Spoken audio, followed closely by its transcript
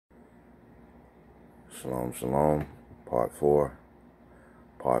Shalom, shalom. Part 4.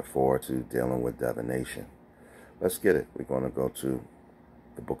 Part 4 to dealing with divination. Let's get it. We're going to go to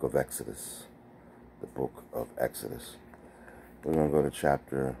the book of Exodus. The book of Exodus. We're going to go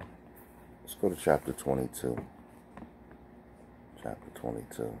to let's go to chapter 22. Chapter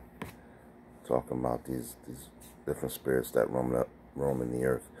 22. Talking about these different spirits that roam in the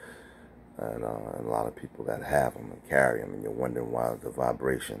earth. And a lot of people that have them and carry them. And you're wondering why the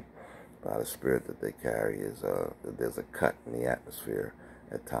vibration by the spirit that they carry is there's a cut in the atmosphere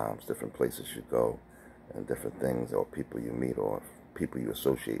at times, different places you go, and different things or people you meet or people you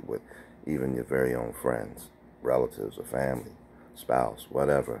associate with, even your very own friends, relatives or family, spouse,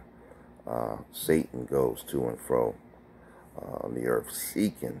 whatever. Satan goes to and fro on the earth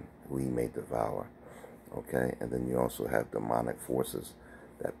seeking who he may devour. Okay, and then you also have demonic forces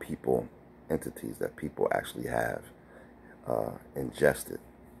that people, entities that people actually have ingested.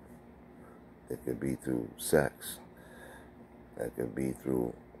 It could be through sex. It could be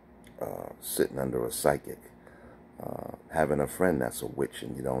through sitting under a psychic. Having a friend that's a witch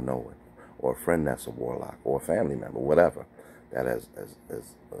and you don't know it. Or a friend that's a warlock. Or a family member, whatever, that has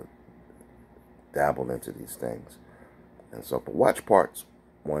dabbled into these things. And so, but watch parts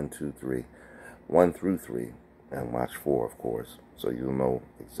 1 through 3, and watch 4, of course, so you'll know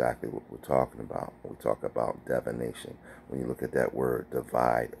exactly what we're talking about when we talk about divination. When you look at that word,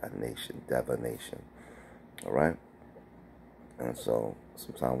 divide a nation, divination. All right? And so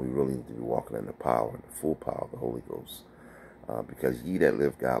sometimes we really need to be walking in the power, the full power of the Holy Ghost. Because ye that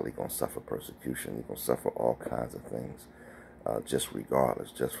live godly going to suffer persecution. You're going to suffer all kinds of things, just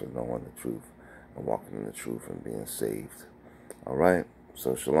regardless, just for knowing the truth and walking in the truth and being saved. All right?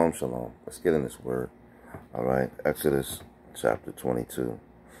 So shalom, shalom. Let's get in this word. All right, Exodus chapter 22.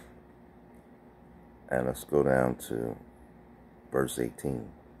 And let's go down to verse 18.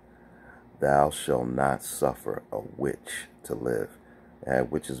 Thou shalt not suffer a witch to live. They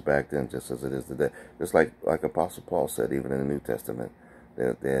had witches back then just as it is today. Just like Apostle Paul said, even in the New Testament,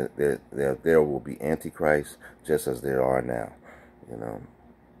 there will be antichrists just as there are now. You know.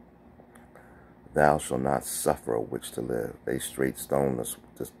 Thou shalt not suffer a witch to live. They straight stoned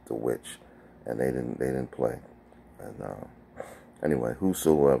the witch. And they didn't play. And anyway,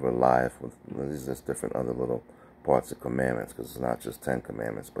 whosoever lieth with, these are just different other little parts of commandments, because it's not just 10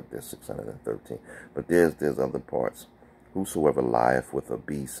 commandments, but there's 613. But there's other parts. Whosoever lieth with a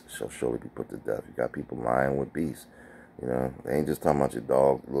beast shall surely be put to death. You got people lying with beasts. You know, they ain't just talking about your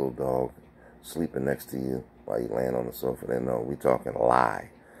dog, little dog, sleeping next to you while you laying on the sofa. They know we talking lie.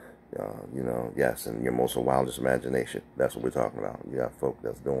 You know, yes, in your most wildest imagination. That's what we're talking about. You got folk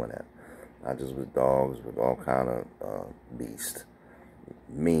that's doing that. Not just with dogs, with all kind of beasts,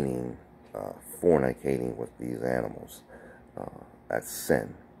 meaning fornicating with these animals. That's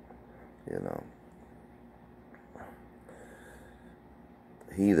sin, you know.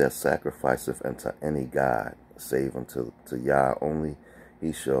 He that sacrificeth unto any god, save unto Yah only,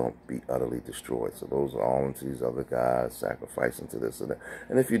 he shall be utterly destroyed. So those are all into these other gods, sacrificing to this and that.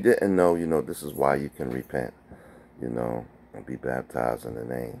 And if you didn't know, you know, this is why you can repent, you know, and be baptized in the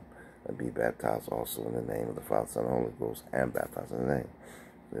name. And be baptized also in the name of the Father, Son, and Holy Ghost, and baptized in the name,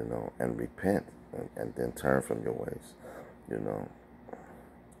 you know, and repent, and then turn from your ways, you know,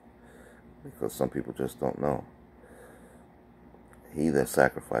 because some people just don't know. He that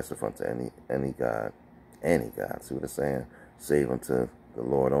sacrificeth unto any god, see what it's saying, save unto the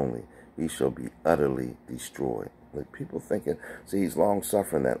Lord only, he shall be utterly destroyed. Like people thinking, see, he's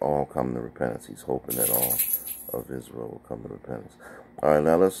long-suffering that all come to repentance. He's hoping that all of Israel will come to repentance. All right,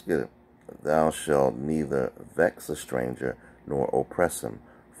 now let's get it. Thou shalt neither vex a stranger nor oppress him,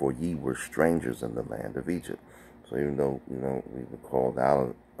 for ye were strangers in the land of Egypt. So even though, you know, we were called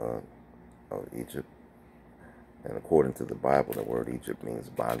out of Egypt, and according to the Bible, the word Egypt means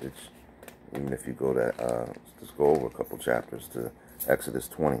bondage. Even if you go to, let's go over a couple chapters to Exodus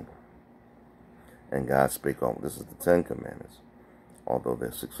 20. And God spake on, this is the 10 commandments, although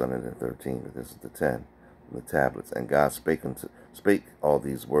there's 613, but this is the 10. The tablets. And God spake all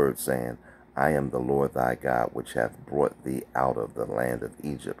these words, saying, I am the Lord thy God, which hath brought thee out of the land of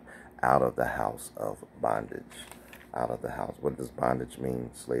Egypt, out of the house of bondage. Out of the house. What does bondage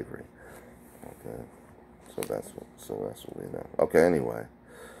mean? Slavery. Okay. So that's what we know. Okay, anyway.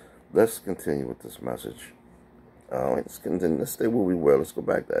 Let's continue with this message. Let's continue. Let's stay where we were. Let's go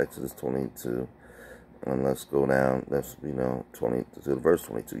back to Exodus 22. And let's go down, you know, 20 to verse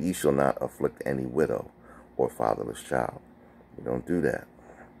 22. Ye shall not afflict any widow or fatherless child. You don't do that.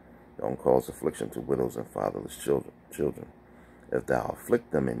 Don't cause affliction to widows and fatherless children. If thou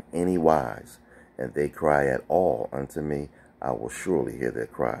afflict them in any wise, and they cry at all unto me, I will surely hear their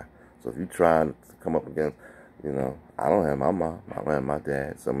cry. So if you try to come up against, I don't have my mom, I don't have my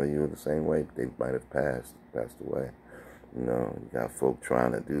dad. Some of you are the same way, but they might have passed away. You got folk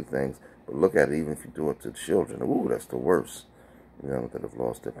trying to do things, but look at it, even if you do it to children, ooh, that's the worst, that have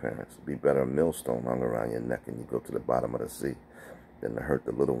lost their parents. It'd be better a millstone hung around your neck and you go to the bottom of the sea than to hurt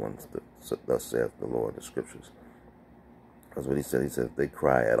the little ones, thus saith the Lord, the scriptures. That's what he said. He said, if they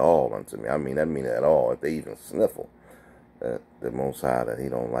cry at all unto me, I mean at all, if they even sniffle at the Most High, that he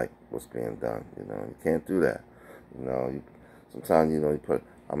don't like what's being done. You can't do that. Sometimes,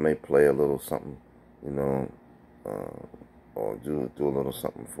 I may play a little something, or do a little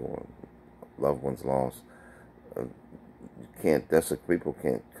something for loved ones lost. You can't people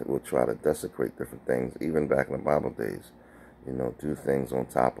will try to desecrate different things, even back in the Bible days. Do things on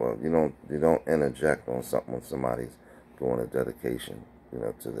top of, you don't interject on something when somebody's doing a dedication,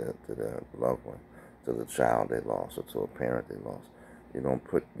 to their loved one, to the child they lost, or to a parent they lost. You don't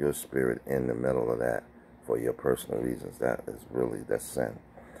put your spirit in the middle of that for your personal reasons. That's sin.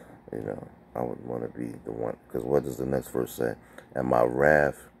 I would want to be the one, because what does the next verse say? And my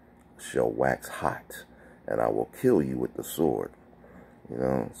wrath shall wax hot, and I will kill you with the sword.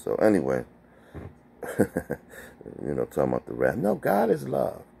 So anyway, talking about the wrath. No, God is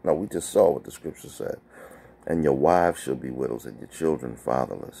love. No, we just saw what the scripture said. And your wives shall be widows, and your children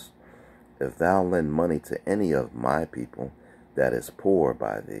fatherless. If thou lend money to any of my people that is poor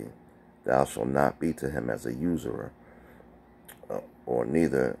by thee, thou shalt not be to him as a usurer, or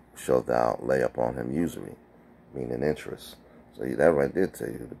neither shalt thou lay upon him usury, meaning interest. So that right there tell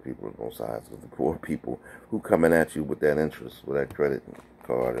you the people of both sides, because the poor people who coming at you with that interest, with that credit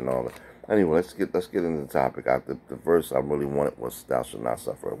card and all that. Anyway, let's get into the topic. The verse I really wanted was, thou shalt not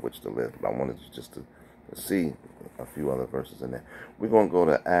suffer a witch to live. But I wanted you just to see a few other verses in there. We're going to go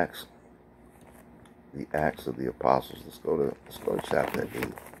to Acts, the Acts of the Apostles. Let's go to chapter 8.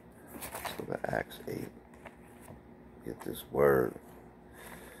 Let's go to Acts 8. Get this word.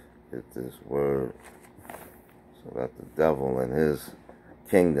 So that the devil and his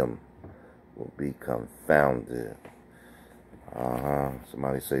kingdom will be confounded.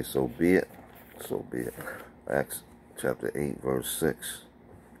 Somebody say, so be it. So be it. Acts chapter 8, verse 6.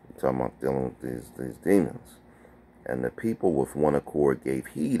 We're talking about dealing with these demons. And the people with one accord gave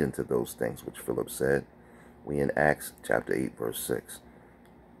heed unto those things which Philip said. We in Acts chapter 8, verse 6.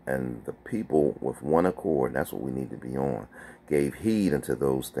 And the people with one accord, that's what we need to be on, gave heed unto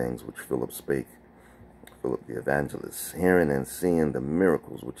those things which Philip spake. Philip the evangelist, hearing and seeing the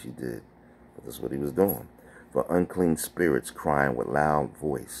miracles which he did. But that's what he was doing. For unclean spirits, crying with loud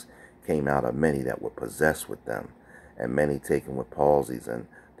voice, came out of many that were possessed with them, and many taken with palsies, and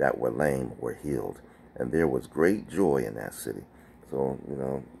that were lame were healed. And there was great joy in that city. So,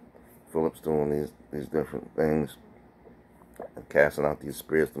 Philip's doing these different things, and casting out these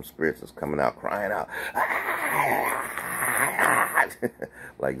spirits. Them spirits is coming out, crying out,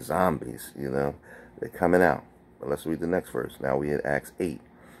 like zombies, They're coming out. But let's read the next verse. Now we at Acts 8,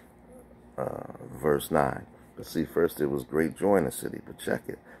 verse 9. But see, first there was great joy in the city, but check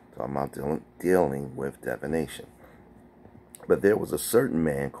it. Talking about dealing with divination. But there was a certain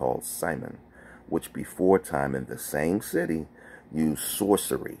man called Simon, which before time in the same city used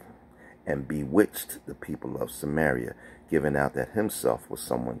sorcery, and bewitched the people of Samaria, giving out that himself was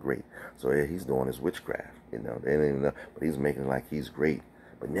someone great. So here he's doing his witchcraft. They didn't even know, but he's making it like he's great.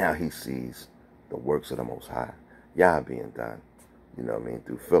 But now he sees the works of the Most High, Yah being done,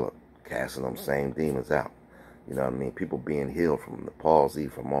 through Philip, casting them same demons out. People being healed from the palsy,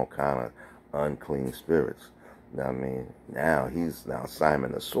 from all kind of unclean spirits. Now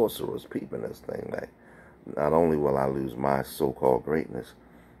Simon the sorcerer is peeping this thing. Like, not only will I lose my so-called greatness,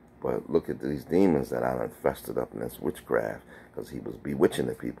 but look at these demons that I infested up in this witchcraft, because he was bewitching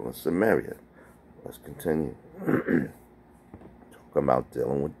the people in Samaria. Let's continue. Talking about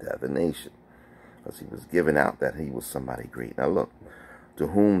dealing with divination, because he was giving out that he was somebody great. Now look, to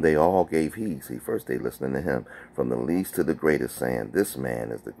whom they all gave heed. See, first they listening to him, from the least to the greatest, saying, this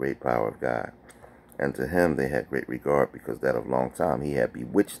man is the great power of God. And to him they had great regard, because that of long time he had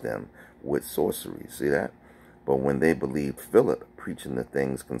bewitched them with sorcery. See that? But when they believed Philip preaching the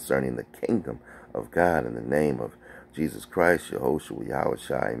things concerning the kingdom of God in the name of Jesus Christ, Yehoshua,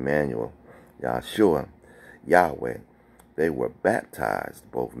 Yahushua, Emmanuel, Yahshua, Yahweh, they were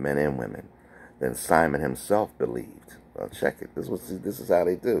baptized, both men and women. Then Simon himself believed. Well, check it. This is how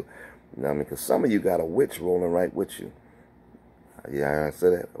they do. Because some of you got a witch rolling right with you. Yeah, I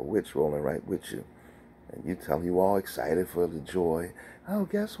said that. A witch rolling right with you. And you all excited for the joy. Oh,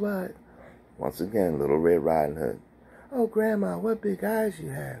 guess what? Once again, Little Red Riding Hood. Oh, Grandma, what big eyes you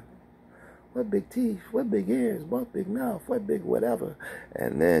have. what big teeth, what big ears, what big mouth, what big whatever.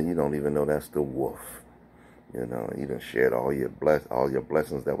 And then you don't even know that's the wolf. You know, you done shared all your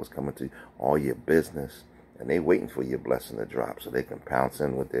blessings that was coming to you, all your business, and they waiting for your blessing to drop so they can pounce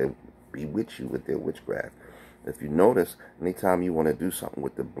in with bewitch you with their witchcraft. If you notice, anytime you want to do something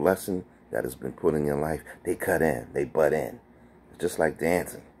with the blessing that has been put in your life, they cut in, they butt in. It's just like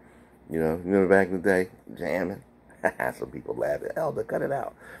dancing. You know, remember back in the day, jamming? Some people laugh at, Elder, cut it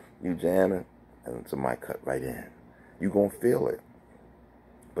out. You jamming, and somebody cut right in. You gonna feel it.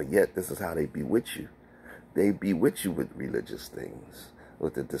 But yet, this is how they bewitch you. They bewitch you with religious things,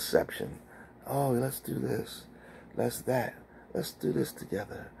 with the deception. Oh, let's do this. Let's that. Let's do this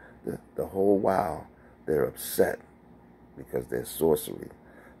together. The whole while, they're upset because they're sorcery.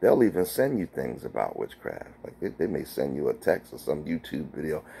 They'll even send you things about witchcraft. Like they may send you a text or some YouTube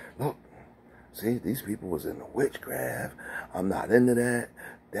video. Look, see, these people was into witchcraft. I'm not into that.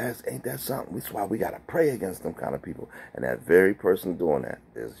 Ain't that something? That's why we got to pray against them kind of people. And that very person doing that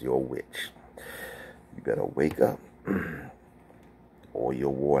is your witch. You better wake up or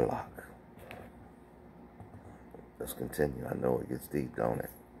your warlock. Let's continue. I know it gets deep, don't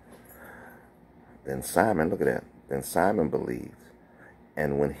it? Then Simon, look at that. Then Simon believed.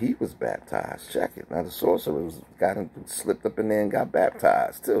 And when he was baptized, check it. Now the sorcerer slipped up in there and got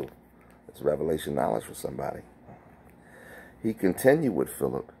baptized too. It's revelation knowledge for somebody. He continued with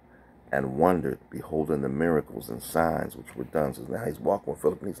Philip and wondered, beholding the miracles and signs which were done. So now he's walking with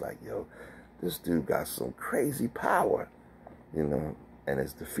Philip and he's like, yo, this dude got some crazy power, you know, and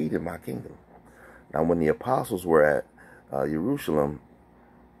it's defeated my kingdom. Now when the apostles were at Jerusalem,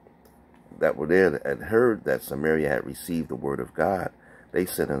 that were there and heard that Samaria had received the word of God, they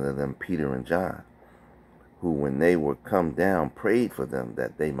said unto them Peter and John, who when they were come down prayed for them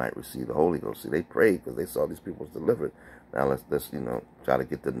that they might receive the Holy Ghost. See, they prayed because they saw these people was delivered. Now let's you know, try to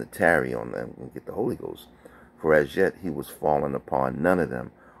get them to tarry on them and get the Holy Ghost. For as yet he was fallen upon none of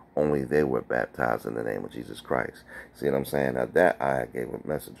them, only they were baptized in the name of Jesus Christ. See what I'm saying? Now that I gave a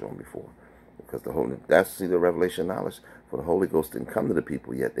message on before. Because that's the revelation knowledge. For the Holy Ghost didn't come to the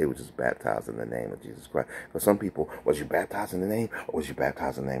people yet. They were just baptized in the name of Jesus Christ. For some people, was you baptized in the name, or was you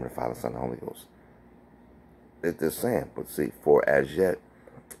baptized in the name of the Father, Son, and the Holy Ghost? They're saying, but see, for as yet,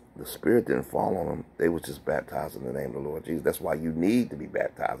 the Spirit didn't fall on them. They were just baptized in the name of the Lord Jesus. That's why you need to be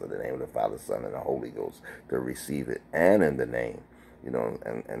baptized in the name of the Father, Son, and the Holy Ghost to receive it, and in the name. You know,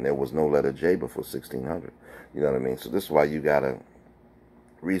 and there was no letter J before 1600. You know what I mean? So this is why you got to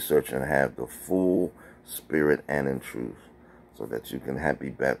research and have the full Spirit and in truth, so that you can be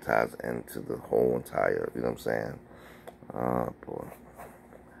baptized into the whole entire, you know what I'm saying? Oh, boy.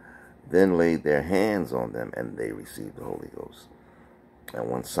 Then laid their hands on them, and they received the Holy Ghost. And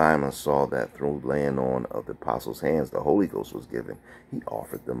when Simon saw that through laying on of the apostles' hands the Holy Ghost was given, he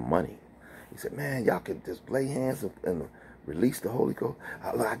offered them money. He said, man, y'all could just lay hands and release the Holy Ghost.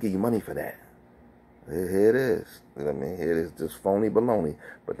 I'll give you money for that. Here it is. You know what I mean? Here it is, just phony baloney.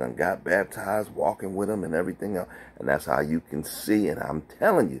 But then got baptized, walking with them and everything else. And that's how you can see. And I'm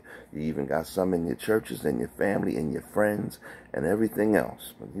telling you, you even got some in your churches and your family and your friends and everything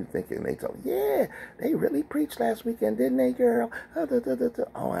else. When you thinking, they tell you, yeah, they really preached last weekend, didn't they, girl?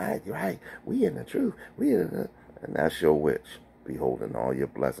 All right, you're right. We in the truth. And that's your witch. Beholding all your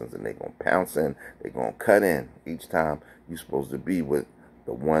blessings. And they're going to pounce in. They're going to cut in each time you're supposed to be with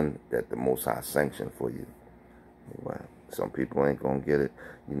the one that the Most High sanctioned for you. Well, some people ain't going to get it.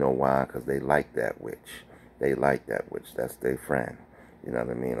 You know why? Because they like that witch. They like that witch. That's their friend. You know what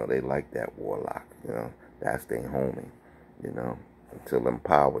I mean? Or they like that warlock. You know, that's their homie. You know, until them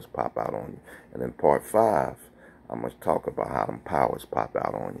powers pop out on you. And in part 5, I'm going to talk about how them powers pop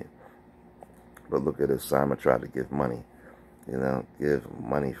out on you. But look at this. Simon tried to give money. You know, give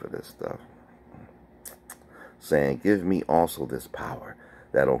money for this stuff. Saying, give me also this power,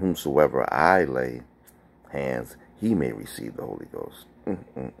 that on whomsoever I lay hands, he may receive the Holy Ghost.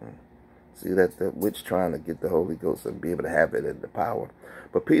 See, that's that witch trying to get the Holy Ghost and be able to have it in the power.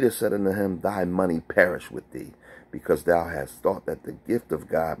 But Peter said unto him, thy money perish with thee, because thou hast thought that the gift of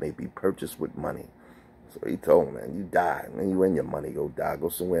God may be purchased with money. So he told him, man, you die. Man, you and your money, go die. Go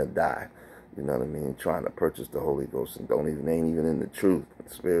somewhere and die. You know what I mean? Trying to purchase the Holy Ghost and ain't even in the truth, the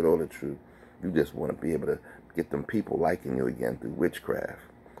Spirit or the truth. You just want to be able to get them people liking you again through witchcraft,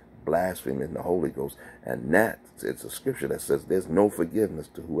 blaspheming the Holy Ghost. And that, it's a scripture that says there's no forgiveness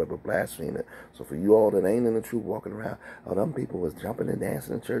to whoever blasphemes it. So for you all that ain't in the truth, walking around, oh, them people was jumping and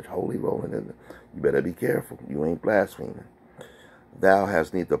dancing in church, holy rolling in you better be careful. You ain't blaspheming. Thou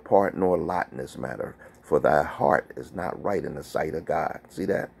hast neither part nor lot in this matter, for thy heart is not right in the sight of God. See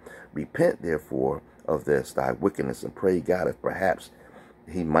that? Repent, therefore, of this, thy wickedness, and pray God if perhaps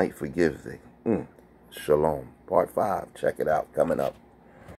he might forgive thee. Shalom. Part 5. Check it out. Coming up.